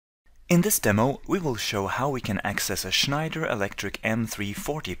In this demo, we will show how we can access a Schneider Electric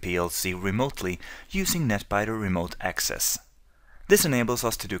M340 PLC remotely using Netbiter Remote Access. This enables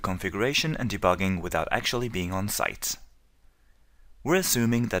us to do configuration and debugging without actually being on site. We're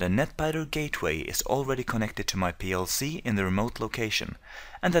assuming that a Netbiter gateway is already connected to my PLC in the remote location,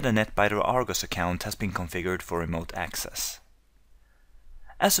 and that a Netbiter Argos account has been configured for remote access.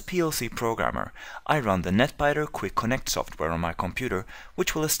 As a PLC programmer, I run the Netbiter Quick Connect software on my computer,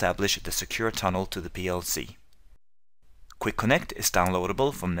 which will establish the secure tunnel to the PLC. Quick Connect is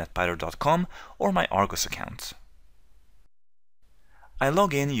downloadable from netbiter.com or my Argos account. I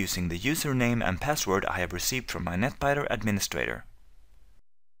log in using the username and password I have received from my Netbiter administrator.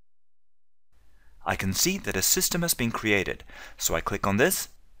 I can see that a system has been created, so I click on this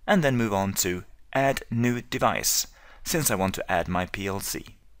and then move on to Add New Device, since I want to add my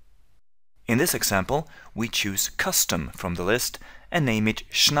PLC. In this example, we choose Custom from the list and name it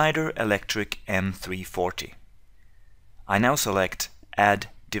Schneider Electric M340. I now select Add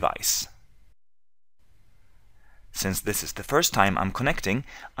Device. Since this is the first time I'm connecting,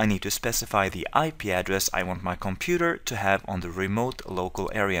 I need to specify the IP address I want my computer to have on the remote local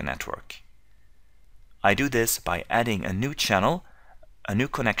area network. I do this by adding a new channel, a new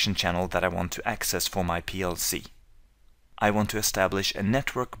connection channel that I want to access for my PLC. I want to establish a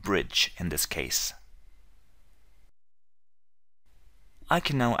network bridge in this case. I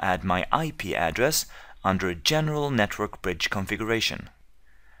can now add my IP address under General Network Bridge Configuration.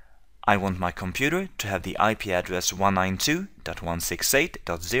 I want my computer to have the IP address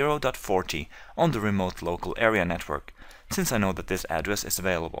 192.168.0.40 on the remote local area network, since I know that this address is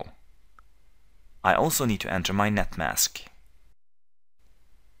available. I also need to enter my net mask.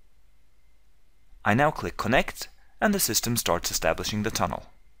 I now click Connect, and the system starts establishing the tunnel.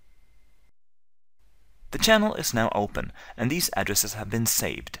 The channel is now open, and these addresses have been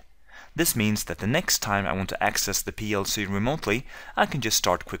saved. This means that the next time I want to access the PLC remotely, I can just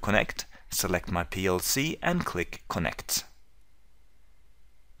start Quick Connect, select my PLC, and click Connect.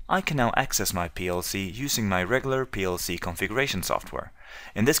 I can now access my PLC using my regular PLC configuration software.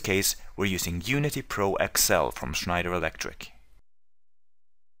 In this case, we're using Unity Pro XL from Schneider Electric.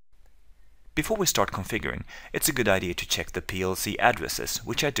 Before we start configuring, it's a good idea to check the PLC addresses,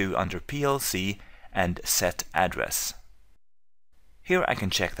 which I do under PLC and Set Address. Here I can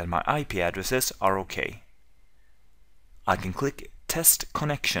check that my IP addresses are OK. I can click Test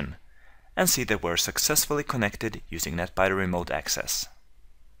Connection and see that we're successfully connected using Netbiter Remote Access.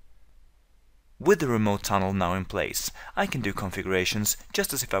 With the remote tunnel now in place, I can do configurations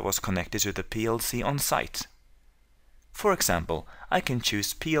just as if I was connected to the PLC on site. For example, I can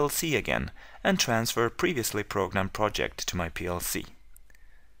choose PLC again and transfer a previously programmed project to my PLC.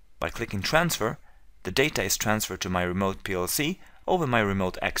 By clicking Transfer, the data is transferred to my remote PLC over my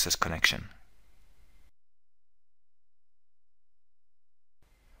remote access connection.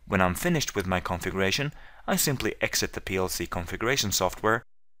 When I'm finished with my configuration, I simply exit the PLC configuration software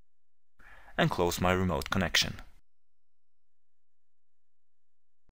and close my remote connection.